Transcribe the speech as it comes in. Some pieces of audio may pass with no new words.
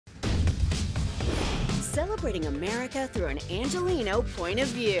celebrating America through an Angelino point of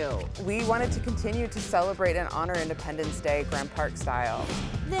view. We wanted to continue to celebrate and honor Independence Day Grand Park style.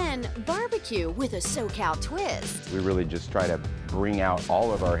 Then barbecue with a SoCal twist. We really just try to bring out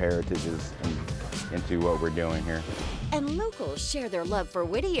all of our heritages into what we're doing here. And locals share their love for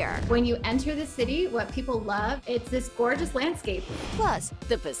Whittier. When you enter the city, what people love, it's this gorgeous landscape. Plus,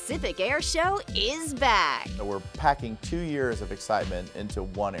 the Pacific Air Show is back. We're packing 2 years of excitement into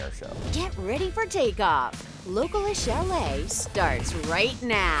one air show. Get ready for takeoff. Localish LA starts right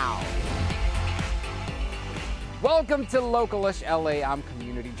now. Welcome to Localish LA. I'm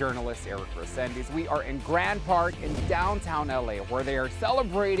community journalist Eric Resendiz. We are in Grand Park in downtown LA, where they are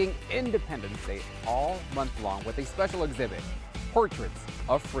celebrating Independence Day all month long with a special exhibit, Portraits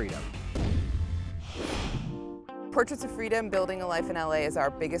of Freedom. Portraits of Freedom, Building a Life in LA is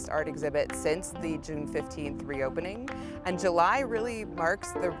our biggest art exhibit since the June 15th reopening. And July really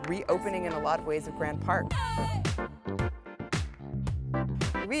marks the reopening in a lot of ways of Grand Park.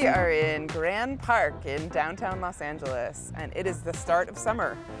 We are in Grand Park in downtown Los Angeles, and it is the start of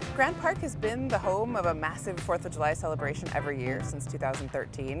summer. Grand Park has been the home of a massive 4th of July celebration every year since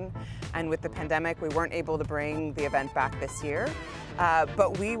 2013. And with the pandemic, we weren't able to bring the event back this year.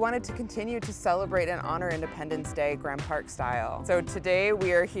 But we wanted to continue to celebrate and honor Independence Day Grand Park style. So today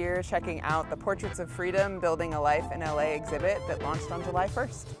we are here checking out the Portraits of Freedom, Building a Life in LA exhibit that launched on July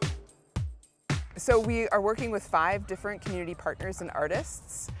 1st. So we are working with 5 different community partners and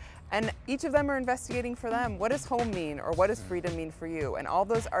artists, and each of them are investigating for them, what does home mean or what does freedom mean for you? And all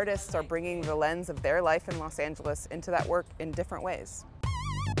those artists are bringing the lens of their life in Los Angeles into that work in different ways.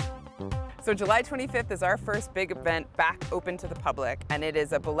 So July 25th is our first big event back open to the public, and it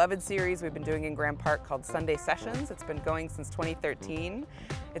is a beloved series we've been doing in Grand Park called Sunday Sessions. It's been going since 2013.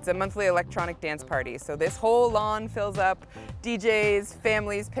 It's a monthly electronic dance party. So this whole lawn fills up, DJs,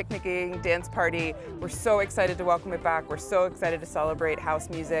 families, picnicking, dance party. We're so excited to welcome it back. We're so excited to celebrate house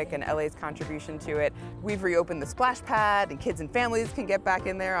music and LA's contribution to it. We've reopened the splash pad, and kids and families can get back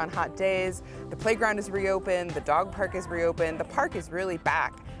in there on hot days. The playground is reopened, the dog park is reopened. The park is really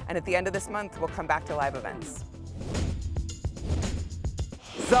back. And at the end of this month, we'll come back to live events.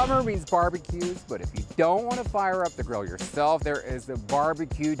 Summer means barbecues, but if you don't want to fire up the grill yourself, there is a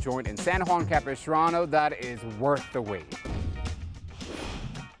barbecue joint in San Juan Capistrano that is worth the wait.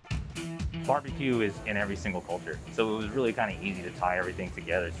 Barbecue is in every single culture, so it was really kind of easy to tie everything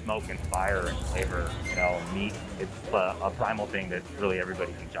together. Smoke and fire and flavor, meat, it's a primal thing that really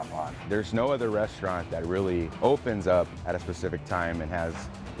everybody can jump on. There's no other restaurant that really opens up at a specific time and has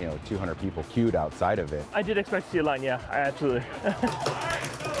 200 people queued outside of it. I did expect to see a line, yeah, absolutely.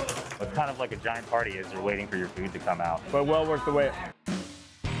 It's kind of like a giant party as you're waiting for your food to come out. But well worth the wait.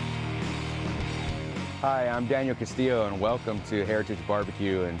 Hi, I'm Daniel Castillo, and welcome to Heritage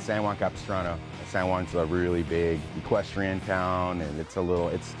Barbecue in San Juan Capistrano. San Juan's a really big equestrian town, and it's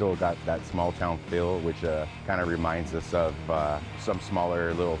still got that small town feel, which kind of reminds us of some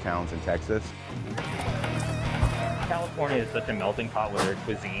smaller little towns in Texas. California is such a melting pot with their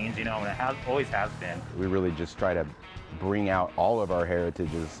cuisines, and it always has been. We really just try to bring out all of our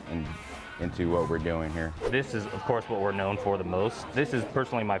heritages into what we're doing here. This is, of course, what we're known for the most. This is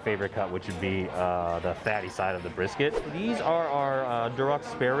personally my favorite cut, which would be the fatty side of the brisket. These are our Duroc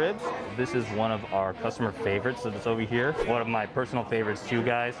spare ribs. This is one of our customer favorites that's over here. One of my personal favorites too,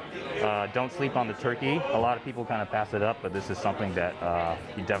 guys. Don't sleep on the turkey. A lot of people kind of pass it up, but this is something that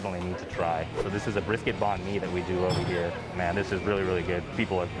you definitely need to try. So this is a brisket banh mi that we do over here. Man, this is really, really good.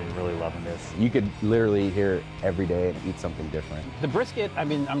 People have been really loving this. You could literally hear it every day and eat something different. The brisket, I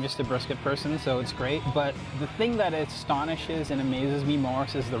mean, I'm just a brisket person, so it's great, but the thing that astonishes and amazes me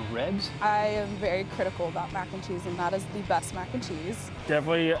most is the ribs. I am very critical about mac and cheese, and that is the best mac and cheese.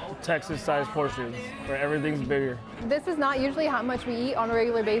 Definitely Texas-sized portions, where everything's bigger. This is not usually how much we eat on a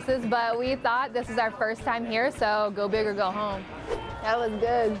regular basis, but we thought this is our first time here, so go big or go home. That was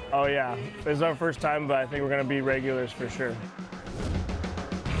good. Oh yeah, this is our first time, but I think we're gonna be regulars for sure.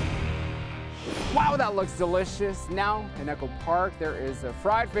 Wow, that looks delicious. Now in Echo Park, there is a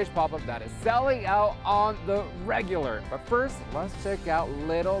fried fish pop-up that is selling out on the regular. But first, let's check out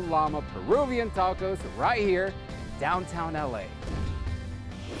Little Llama Peruvian tacos right here in downtown LA.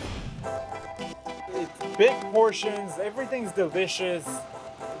 It's big portions, everything's delicious,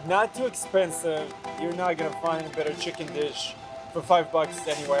 not too expensive. You're not gonna find a better chicken dish for $5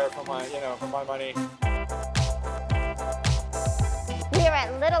 anywhere for my money. We are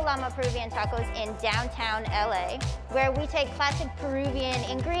at Little Llama Peruvian Tacos in downtown LA, where we take classic Peruvian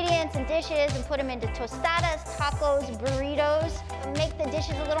ingredients and dishes and put them into tostadas, tacos, burritos, make the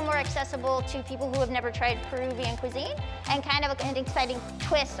dishes a little more accessible to people who have never tried Peruvian cuisine, and kind of an exciting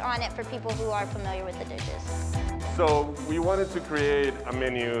twist on it for people who are familiar with the dishes. So we wanted to create a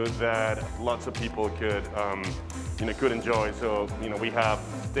menu that lots of people could could enjoy. So, we have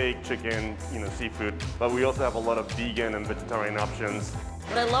steak, chicken, seafood, but we also have a lot of vegan and vegetarian options.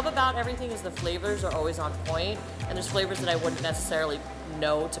 What I love about everything is the flavors are always on point, and there's flavors that I wouldn't necessarily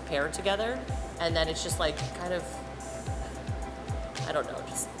know to pair together, and then it's just like kind of, I don't know,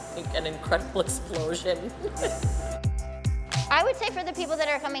 just an incredible explosion. I would say for the people that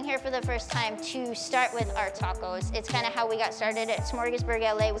are coming here for the first time to start with our tacos. It's kind of how we got started at Smorgasburg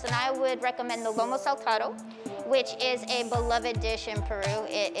LA. And I would recommend the lomo saltado, which is a beloved dish in Peru.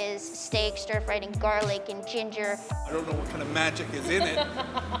 It is steak stir-fried in garlic and ginger. I don't know what kind of magic is in it,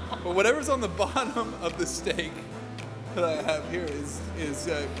 but whatever's on the bottom of the steak that I have here is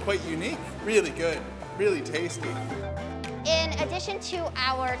quite unique. Really good, really tasty. In addition to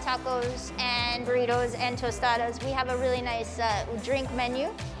our tacos and burritos and tostadas, we have a really nice drink menu.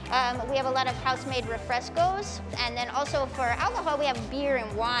 We have a lot of house-made refrescos, and then also for alcohol, we have beer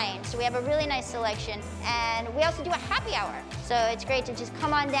and wine. So we have a really nice selection, and we also do a happy hour. So it's great to just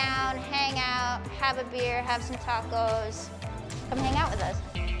come on down, hang out, have a beer, have some tacos. Come hang out with us.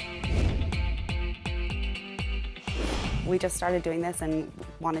 We just started doing this and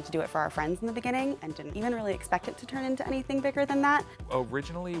wanted to do it for our friends in the beginning and didn't even really expect it to turn into anything bigger than that.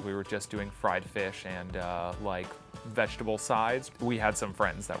 Originally, we were just doing fried fish and like vegetable sides. We had some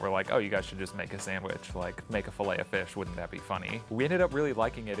friends that were like, oh, you guys should just make a sandwich, like make a fillet of fish, wouldn't that be funny? We ended up really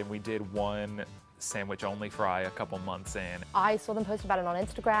liking it, and we did one sandwich only fry a couple months in. I saw them post about it on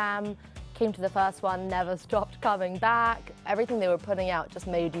Instagram, came to the first one, never stopped coming back. Everything they were putting out just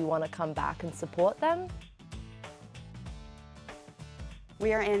made you want to come back and support them.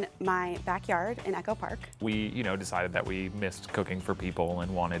 We are in my backyard in Echo Park. We, decided that we missed cooking for people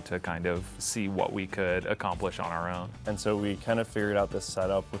and wanted to kind of see what we could accomplish on our own. And so we kind of figured out this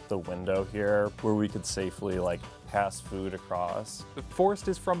setup with the window here where we could safely pass food across. Forrest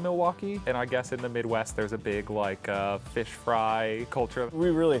is from Milwaukee, and I guess in the Midwest there's a big fish fry culture. We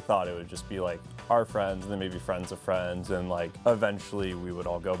really thought it would just be our friends and then maybe friends of friends, and eventually we would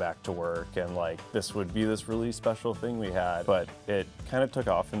all go back to work, and this would be this really special thing we had. But it kind of took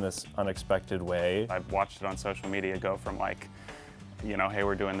off in this unexpected way. I watched it on social media go from hey,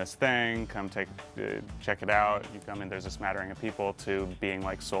 we're doing this thing, come check it out. You come in, there's a smattering of people, to being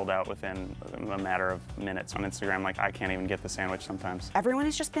sold out within a matter of minutes on Instagram. I can't even get the sandwich sometimes. Everyone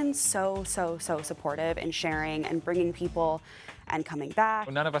has just been so supportive and sharing and bringing people and coming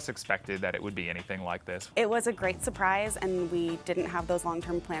back. None of us expected that it would be anything like this. It was a great surprise, and we didn't have those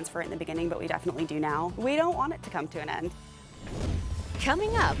long-term plans for it in the beginning, but we definitely do now. We don't want it to come to an end.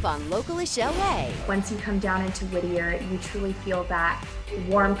 Coming up on Localish LA. Once you come down into Whittier, you truly feel that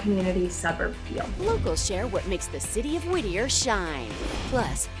warm community suburb feel. Locals share what makes the city of Whittier shine,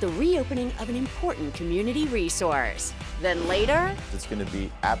 plus the reopening of an important community resource. Then later, it's going to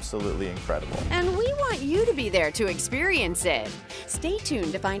be absolutely incredible. And we want you to be there to experience it. Stay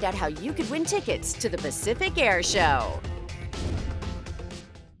tuned to find out how you could win tickets to the Pacific Air Show.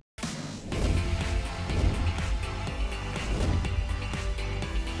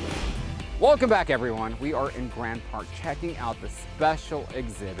 Welcome back, everyone. We are in Grand Park checking out the special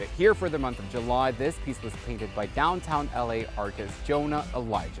exhibit. Here for the month of July, this piece was painted by downtown LA artist Jonah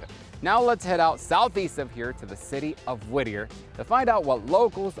Elijah. Now let's head out southeast of here to the city of Whittier to find out what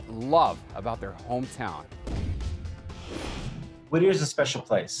locals love about their hometown. Whittier is a special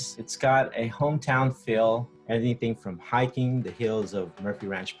place. It's got a hometown feel, anything from hiking the hills of Murphy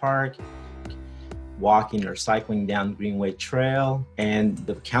Ranch Park, walking or cycling down Greenway Trail, and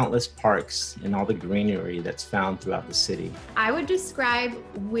the countless parks and all the greenery that's found throughout the city. I would describe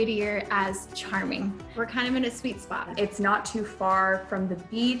Whittier as charming. We're kind of in a sweet spot. It's not too far from the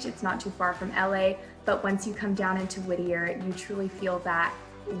beach, it's not too far from LA, but once you come down into Whittier, you truly feel that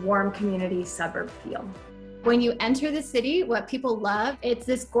warm community suburb feel. When you enter the city, what people love, it's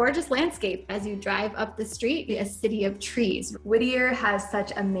this gorgeous landscape as you drive up the street, a city of trees. Whittier has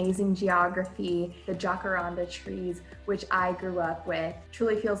such amazing geography. The jacaranda trees, which I grew up with,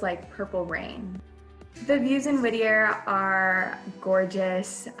 truly feels like purple rain. The views in Whittier are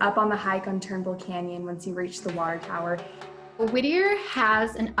gorgeous. Up on the hike on Turnbull Canyon, once you reach the water tower, Whittier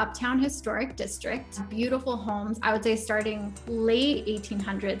has an uptown historic district, beautiful homes, I would say starting late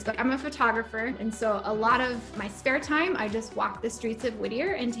 1800s, but I'm a photographer, and so a lot of my spare time, I just walk the streets of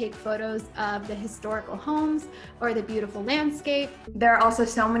Whittier and take photos of the historical homes or the beautiful landscape. There are also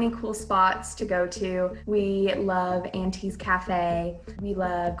so many cool spots to go to. We love Auntie's Cafe. We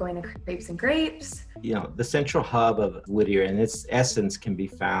love going to Crepes and Grapes. You know, the central hub of Whittier and its essence can be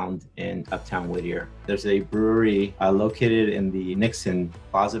found in Uptown Whittier. There's a brewery located in the Nixon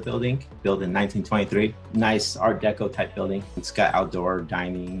Plaza building, built in 1923. Nice Art Deco type building. It's got outdoor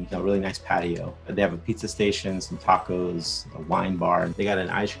dining, a really nice patio. They have a pizza station, some tacos, a wine bar. They got an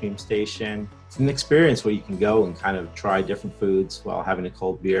ice cream station. It's an experience where you can go and kind of try different foods while having a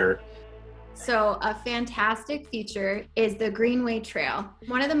cold beer. So a fantastic feature is the Greenway Trail.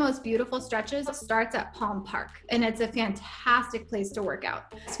 One of the most beautiful stretches starts at Palm Park, and it's a fantastic place to work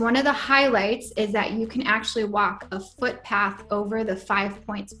out. So one of the highlights is that you can actually walk a footpath over the 5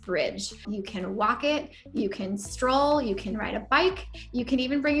 Points Bridge. You can walk it, you can stroll, you can ride a bike, you can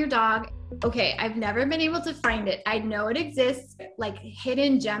even bring your dog. Okay, I've never been able to find it. I know it exists, like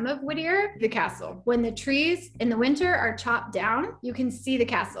hidden gem of Whittier, the castle. When the trees in the winter are chopped down, you can see the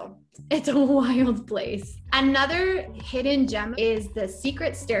castle. It's a wild place. Another hidden gem is the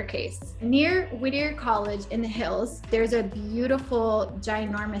secret staircase. Near Whittier College in the hills, there's a beautiful,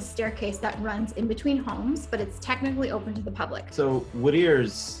 ginormous staircase that runs in between homes, but it's technically open to the public. So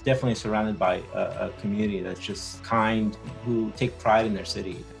Whittier's definitely surrounded by a community that's just kind, who take pride in their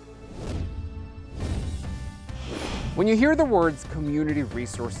city. When you hear the words Community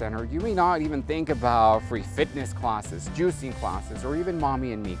Resource Center, you may not even think about free fitness classes, juicing classes, or even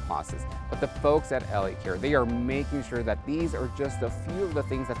mommy and me classes. But the folks at LA Care, they are making sure that these are just a few of the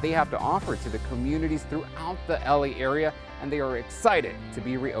things that they have to offer to the communities throughout the LA area, and they are excited to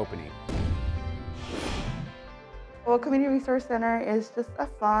be reopening. Well, Community Resource Center is just a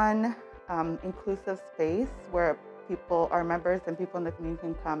fun, inclusive space where our members and people in the community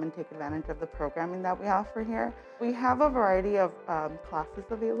can come and take advantage of the programming that we offer here. We have a variety of classes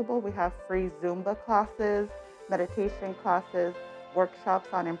available. We have free Zumba classes, meditation classes, workshops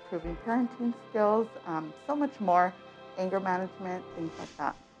on improving parenting skills, so much more, anger management, things like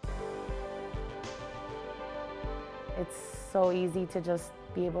that. It's so easy to just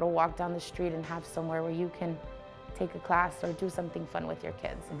be able to walk down the street and have somewhere where you can take a class or do something fun with your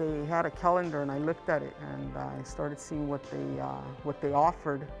kids. They had a calendar and I looked at it and I started seeing what they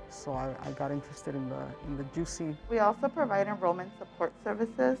offered, so I got interested in the juicing. We also provide enrollment support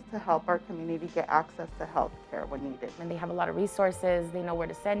services to help our community get access to health care when needed. And they have a lot of resources, they know where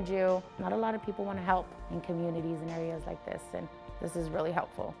to send you. Not a lot of people want to help in communities and areas like this, and this is really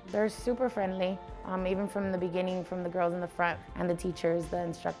helpful. They're super friendly, even from the beginning, from the girls in the front and the teachers, the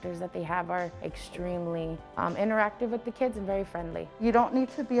instructors that they have are extremely interactive with the kids and very friendly. You don't need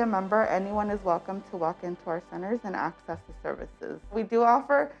to be a member. Anyone is welcome to walk into our centers and access the services. We do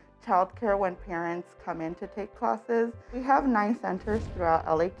offer childcare when parents come in to take classes. We have 9 centers throughout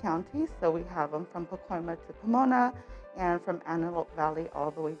LA County, so we have them from Pacoima to Pomona and from Antelope Valley all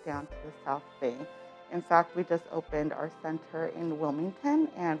the way down to the South Bay. In fact, we just opened our center in Wilmington,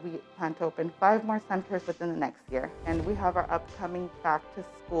 and we plan to open 5 more centers within the next year. And we have our upcoming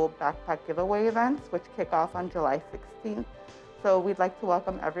back-to-school backpack giveaway events, which kick off on July 16th. So we'd like to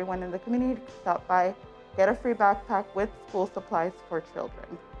welcome everyone in the community to stop by, get a free backpack with school supplies for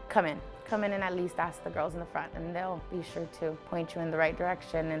children. Come in and at least ask the girls in the front, and they'll be sure to point you in the right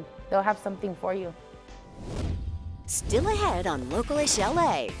direction, and they'll have something for you. Still ahead on Localish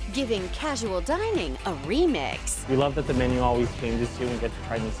LA, giving casual dining a remix. We love that the menu always changes too and get to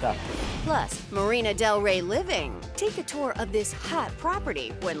try new stuff. Plus, Marina Del Rey living. Take a tour of this hot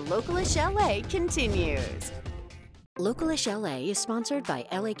property when Localish LA continues. Localish LA is sponsored by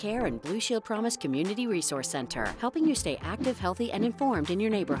LA Care and Blue Shield Promise Community Resource Center, helping you stay active, healthy, and informed in your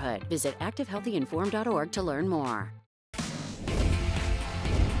neighborhood. Visit activehealthyinformed.org to learn more.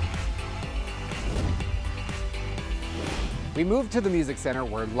 We moved to the Music Center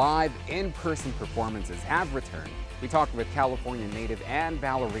where live in-person performances have returned. We talked with California native and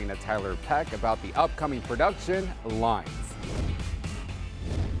ballerina Tyler Peck about the upcoming production, Lines.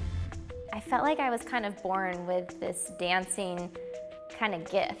 I felt like I was kind of born with this dancing kind of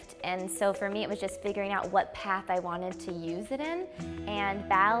gift, and so for me it was just figuring out what path I wanted to use it in, and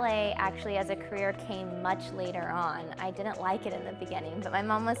ballet actually as a career came much later on. I didn't like it in the beginning, but my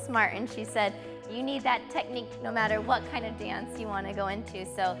mom was smart and she said, you need that technique no matter what kind of dance you want to go into,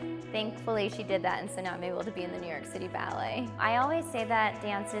 so thankfully she did that, and so now I'm able to be in the New York City Ballet. I always say that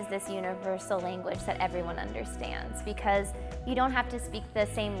dance is this universal language that everyone understands, because you don't have to speak the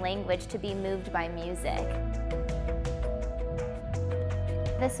same language to be moved by music.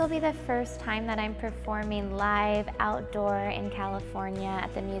 This will be the first time that I'm performing live outdoor in California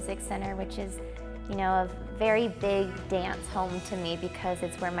at the Music Center, which is, you know, a very big dance home to me because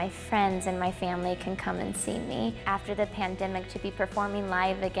it's where my friends and my family can come and see me. After the pandemic, to be performing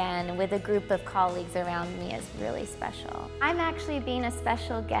live again with a group of colleagues around me is really special. I'm actually being a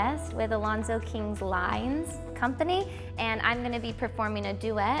special guest with Alonzo King's Lines company, and I'm going to be performing a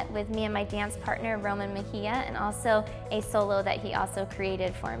duet with me and my dance partner Roman Mejia, and also a solo that he also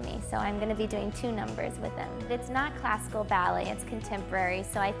created for me. So I'm going to be doing 2 numbers with him. It's not classical ballet, it's contemporary,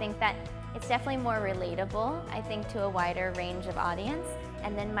 so I think that it's definitely more relatable, I think, to a wider range of audience.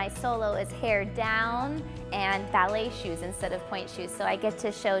 And then my solo is hair down and ballet shoes instead of point shoes. So I get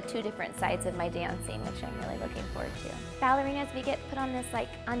to show 2 different sides of my dancing, which I'm really looking forward to. Ballerinas, we get put on this like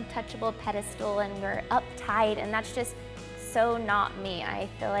untouchable pedestal and we're uptight, and that's just so not me. I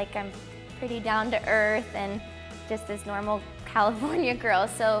feel like I'm pretty down to earth and just this normal California girl.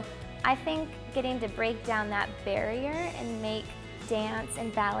 So I think getting to break down that barrier and make dance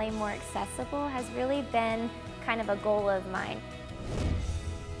and ballet more accessible has really been kind of a goal of mine.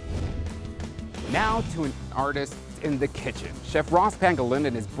 Now to an artist in the kitchen. Chef Ross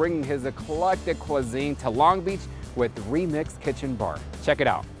Pangilinan is bringing his eclectic cuisine to Long Beach with Remix Kitchen Bar. Check it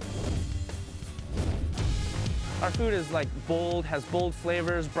out. Our food is like bold, has bold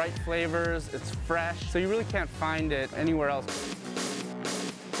flavors, bright flavors, it's fresh, so you really can't find it anywhere else.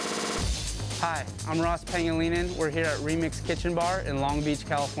 Hi, I'm Ross Pangilinan. We're here at Remix Kitchen Bar in Long Beach,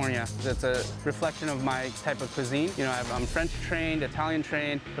 California. It's a reflection of my type of cuisine. You know, I'm French trained, Italian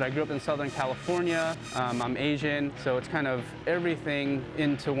trained, but I grew up in Southern California. I'm Asian, so it's kind of everything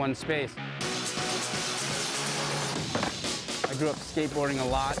into one space. I grew up skateboarding a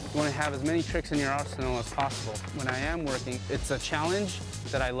lot. You want to have as many tricks in your arsenal as possible. When I am working, it's a challenge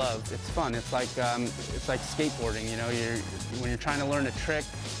that I love. It's fun. It's like skateboarding. You know, when you're trying to learn a trick,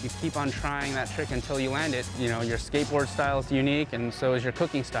 you keep on trying that trick until you land it. You know, your skateboard style is unique, and so is your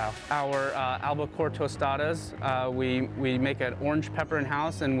cooking style. Our albacore tostadas, we make an orange pepper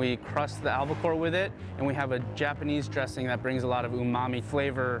in-house, and we crust the albacore with it, and we have a Japanese dressing that brings a lot of umami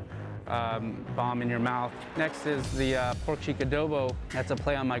flavor bomb in your mouth. Next is the pork cheek adobo. That's a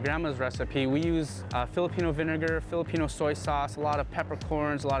play on my grandma's recipe. We use Filipino vinegar, Filipino soy sauce, a lot of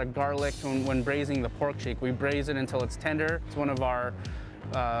peppercorns, a lot of garlic when braising the pork cheek. We braise it until it's tender. It's one of our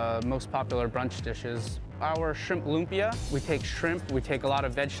most popular brunch dishes. Our shrimp lumpia, we take shrimp, we take a lot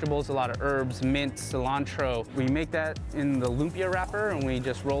of vegetables, a lot of herbs, mint, cilantro. We make that in the lumpia wrapper and we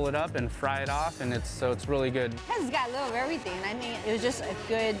just roll it up and fry it off, and it's really good. It's got a little of everything. I mean, it was just a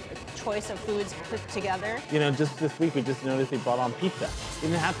good choice of foods put together. You know, just this week we just noticed they brought on pizza. We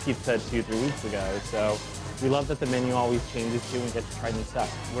didn't have pizza 2-3 weeks ago, so we love that the menu always changes too and get to try new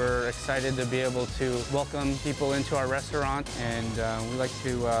stuff. We're excited to be able to welcome people into our restaurant, and we like to,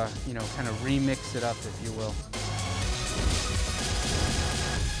 you know, kind of remix it up, if you will.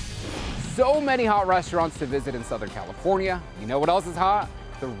 So many hot restaurants to visit in Southern California. You know what else is hot?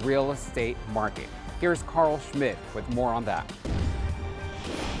 The real estate market. Here's Carl Schmidt with more on that.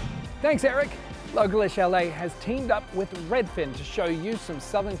 Thanks, Eric. Localish LA has teamed up with Redfin to show you some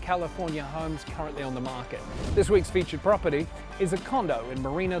Southern California homes currently on the market. This week's featured property is a condo in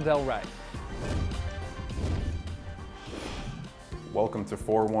Marina del Rey. Welcome to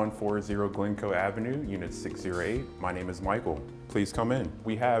 4140 Glencoe Avenue, Unit 608. My name is Michael. Please come in.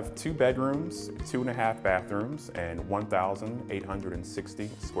 We have 2 bedrooms, 2.5 bathrooms, and 1,860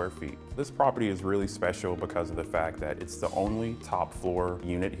 square feet. This property is really special because of the fact that it's the only top floor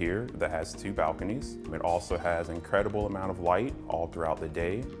unit here that has 2 balconies. It also has an incredible amount of light all throughout the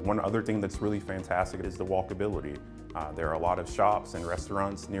day. One other thing that's really fantastic is the walkability. There are a lot of shops and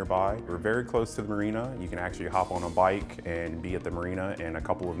restaurants nearby. We're very close to the marina. You can actually hop on a bike and be at the marina in a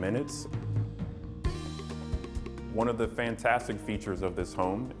couple of minutes. One of the fantastic features of this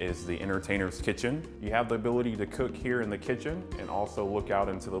home is the entertainer's kitchen. You have the ability to cook here in the kitchen and also look out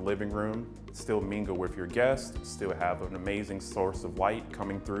into the living room, still mingle with your guests, still have an amazing source of light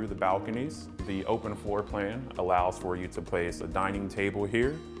coming through the balconies. The open floor plan allows for you to place a dining table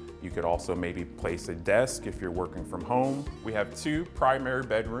here. You could also maybe place a desk if you're working from home. We have 2 primary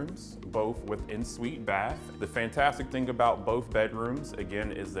bedrooms, both with en-suite bath. The fantastic thing about both bedrooms,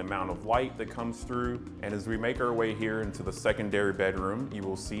 again, is the amount of light that comes through. And as we make our way here into the secondary bedroom, you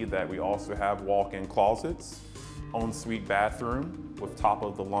will see that we also have walk-in closets, en-suite bathroom with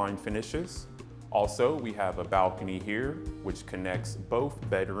top-of-the-line finishes. Also, we have a balcony here, which connects both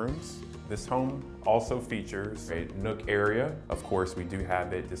bedrooms. This home also features a nook area. Of course, we do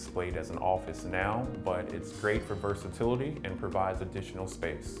have it displayed as an office now, but it's great for versatility and provides additional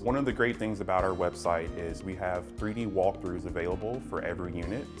space. One of the great things about our website is we have 3D walkthroughs available for every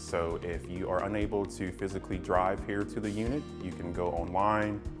unit. So if you are unable to physically drive here to the unit, you can go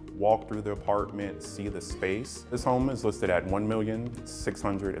online, walk through the apartment, see the space. This home is listed at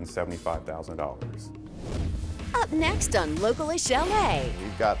 $1,675,000. Up next on Localish LA,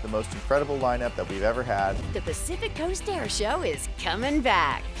 We've got the most incredible lineup that we've ever had. the Pacific Coast Air Show is coming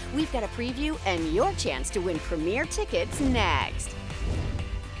back. We've got a preview and your chance to win premier tickets next.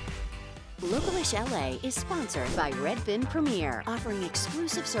 Localish LA is sponsored by Redfin Premier, offering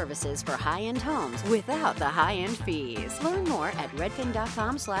exclusive services for high-end homes without the high-end fees. Learn more at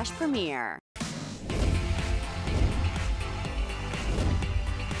redfin.com/premier.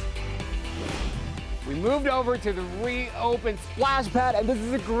 We moved over to the reopened splash pad, and this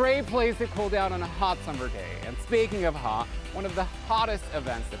is a great place to cool down on a hot summer day. And speaking of hot, one of the hottest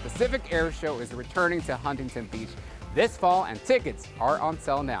events, the Pacific Air Show, is returning to Huntington Beach this fall, and tickets are on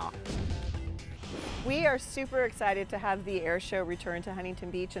sale now. We are super excited to have the air show return to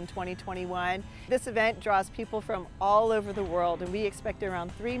Huntington Beach in 2021. This event draws people from all over the world, and we expect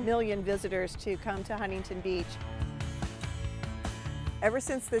around 3 million visitors to come to Huntington Beach. Ever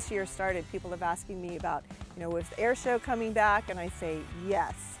since this year started, people have asking me about, is the air show coming back? And I say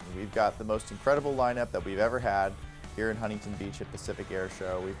yes. We've got the most incredible lineup that we've ever had here in Huntington Beach at Pacific Air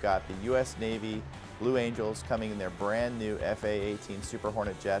Show. We've got the U.S. Navy Blue Angels coming in their brand new FA-18 Super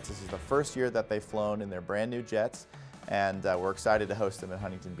Hornet jets. This is the first year that they've flown in their brand new jets, and we're excited to host them in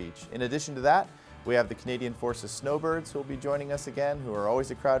Huntington Beach. In addition to that, we have the Canadian Forces Snowbirds who will be joining us again, who are always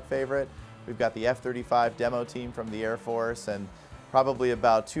a crowd favorite. We've got the F-35 demo team from the Air Force, and probably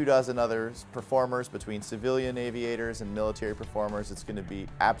about 24 other performers between civilian aviators and military performers. It's going to be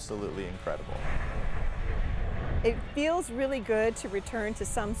absolutely incredible. It feels really good to return to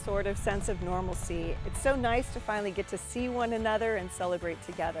some sort of sense of normalcy. It's so nice to finally get to see one another and celebrate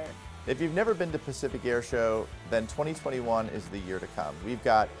together. If you've never been to Pacific Air Show, then 2021 is the year to come. We've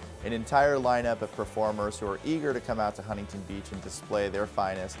got an entire lineup of performers who are eager to come out to Huntington Beach and display their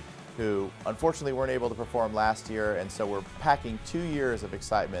finest, who unfortunately weren't able to perform last year, and so we're packing 2 years of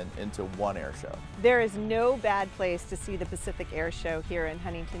excitement into one air show. There is no bad place to see the Pacific Air Show here in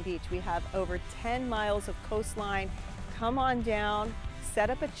Huntington Beach. We have over 10 miles of coastline. Come on down, set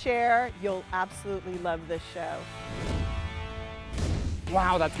up a chair. You'll absolutely love this show.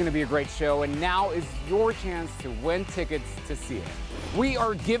 Wow, that's going to be a great show, and now is your chance to win tickets to see it. We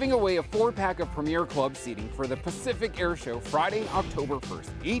are giving away a 4-pack of Premier Club seating for the Pacific Air Show Friday, October 1st.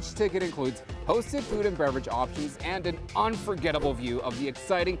 Each ticket includes hosted food and beverage options and an unforgettable view of the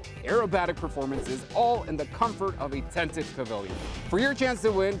exciting aerobatic performances, all in the comfort of a tented pavilion. For your chance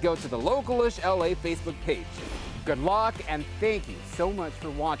to win, go to the Localish LA Facebook page. Good luck, and thank you so much for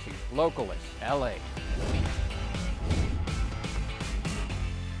watching Localish LA.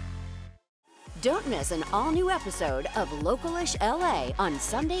 Don't miss an all-new episode of Localish LA on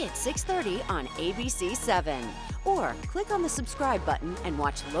Sunday at 6:30 on ABC7. Or click on the subscribe button and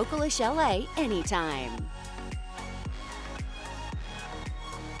watch Localish LA anytime.